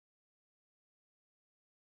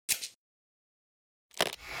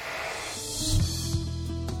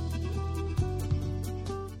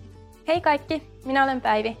Hei kaikki, minä olen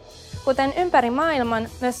Päivi. Kuten ympäri maailman,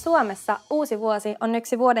 myös Suomessa uusi vuosi on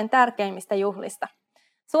yksi vuoden tärkeimmistä juhlista.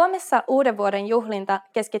 Suomessa uuden vuoden juhlinta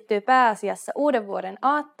keskittyy pääasiassa uuden vuoden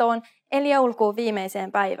aattoon, eli joulukuun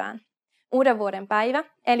viimeiseen päivään. Uuden vuoden päivä,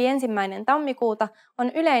 eli 1. tammikuuta, on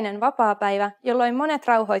yleinen vapaapäivä, jolloin monet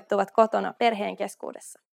rauhoittuvat kotona perheen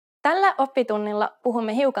keskuudessa. Tällä oppitunnilla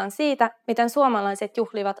puhumme hiukan siitä, miten suomalaiset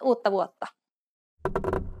juhlivat uutta vuotta.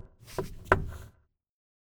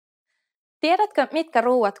 Tiedätkö, mitkä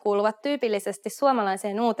ruuat kuuluvat tyypillisesti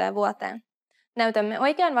suomalaiseen uuteen vuoteen? Näytämme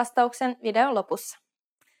oikean vastauksen videon lopussa.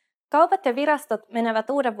 Kaupat ja virastot menevät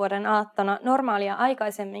uuden vuoden aattona normaalia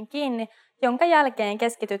aikaisemmin kiinni, jonka jälkeen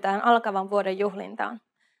keskitytään alkavan vuoden juhlintaan.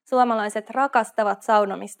 Suomalaiset rakastavat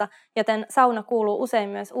saunomista, joten sauna kuuluu usein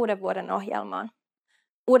myös uuden vuoden ohjelmaan.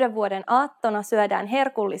 Uuden vuoden aattona syödään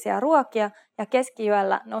herkullisia ruokia ja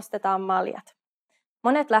keskiyöllä nostetaan maljat.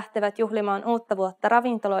 Monet lähtevät juhlimaan uutta vuotta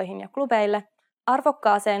ravintoloihin ja klubeille.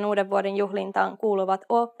 Arvokkaaseen uuden vuoden juhlintaan kuuluvat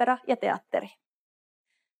ooppera ja teatteri.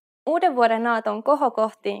 Uuden vuoden aaton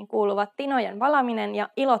kohokohtiin kuuluvat tinojen valaminen ja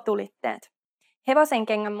ilotulitteet.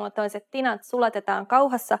 Hevosenkengän muotoiset tinat sulatetaan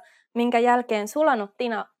kauhassa, minkä jälkeen sulanut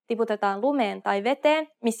tina tiputetaan lumeen tai veteen,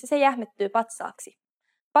 missä se jähmettyy patsaaksi.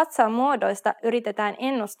 Patsaan muodoista yritetään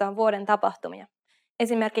ennustaa vuoden tapahtumia.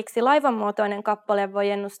 Esimerkiksi laivanmuotoinen kappale voi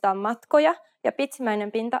ennustaa matkoja ja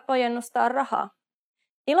pitsimäinen pinta voi ennustaa rahaa.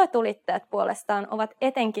 Ilotulitteet puolestaan ovat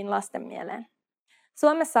etenkin lasten mieleen.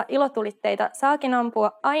 Suomessa ilotulitteita saakin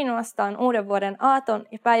ampua ainoastaan uuden vuoden aaton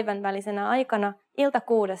ja päivän välisenä aikana ilta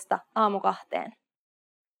 6:00 aamu 2:00.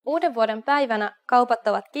 Uuden vuoden päivänä kaupat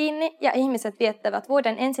ovat kiinni ja ihmiset viettävät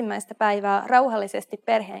vuoden ensimmäistä päivää rauhallisesti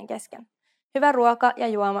perheen kesken. Hyvä ruoka ja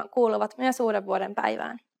juoma kuuluvat myös uuden vuoden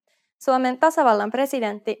päivään. Suomen tasavallan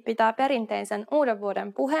presidentti pitää perinteisen uuden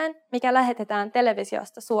vuoden puheen, mikä lähetetään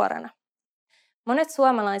televisiosta suorana. Monet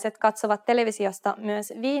suomalaiset katsovat televisiosta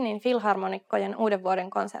myös Wienin filharmonikkojen uuden vuoden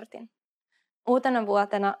konsertin. Uutena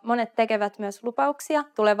vuotena monet tekevät myös lupauksia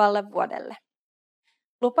tulevalle vuodelle.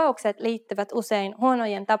 Lupaukset liittyvät usein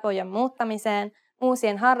huonojen tapojen muuttamiseen,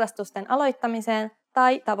 uusien harrastusten aloittamiseen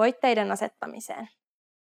tai tavoitteiden asettamiseen.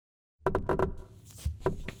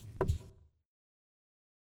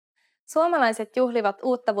 Suomalaiset juhlivat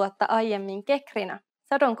uutta vuotta aiemmin kekrinä,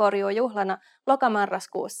 sadonkorjuujuhlana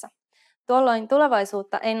lokamarraskuussa. Tuolloin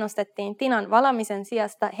tulevaisuutta ennustettiin tinan valamisen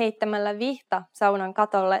sijasta heittämällä vihta saunan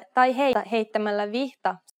katolle tai heittämällä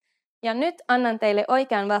vihta. Ja nyt annan teille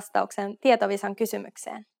oikean vastauksen tietovisan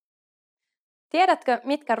kysymykseen. Tiedätkö,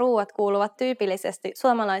 mitkä ruuat kuuluvat tyypillisesti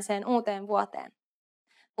suomalaiseen uuteen vuoteen?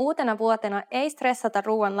 Uutena vuotena ei stressata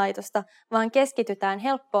ruoanlaitosta, vaan keskitytään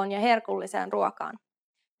helppoon ja herkulliseen ruokaan.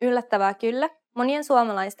 Yllättävää kyllä, monien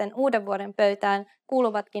suomalaisten uuden vuoden pöytään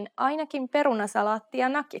kuuluvatkin ainakin perunasalaatti ja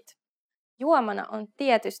nakit. Juomana on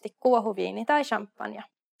tietysti kuohuviini tai champagne.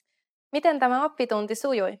 Miten tämä oppitunti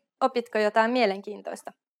sujui? Opitko jotain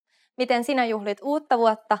mielenkiintoista? Miten sinä juhlit uutta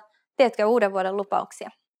vuotta? Teetkö uuden vuoden lupauksia?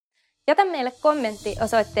 Jätä meille kommentti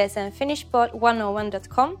osoitteeseen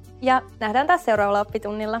finishpod101.com ja nähdään taas seuraavalla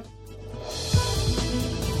oppitunnilla.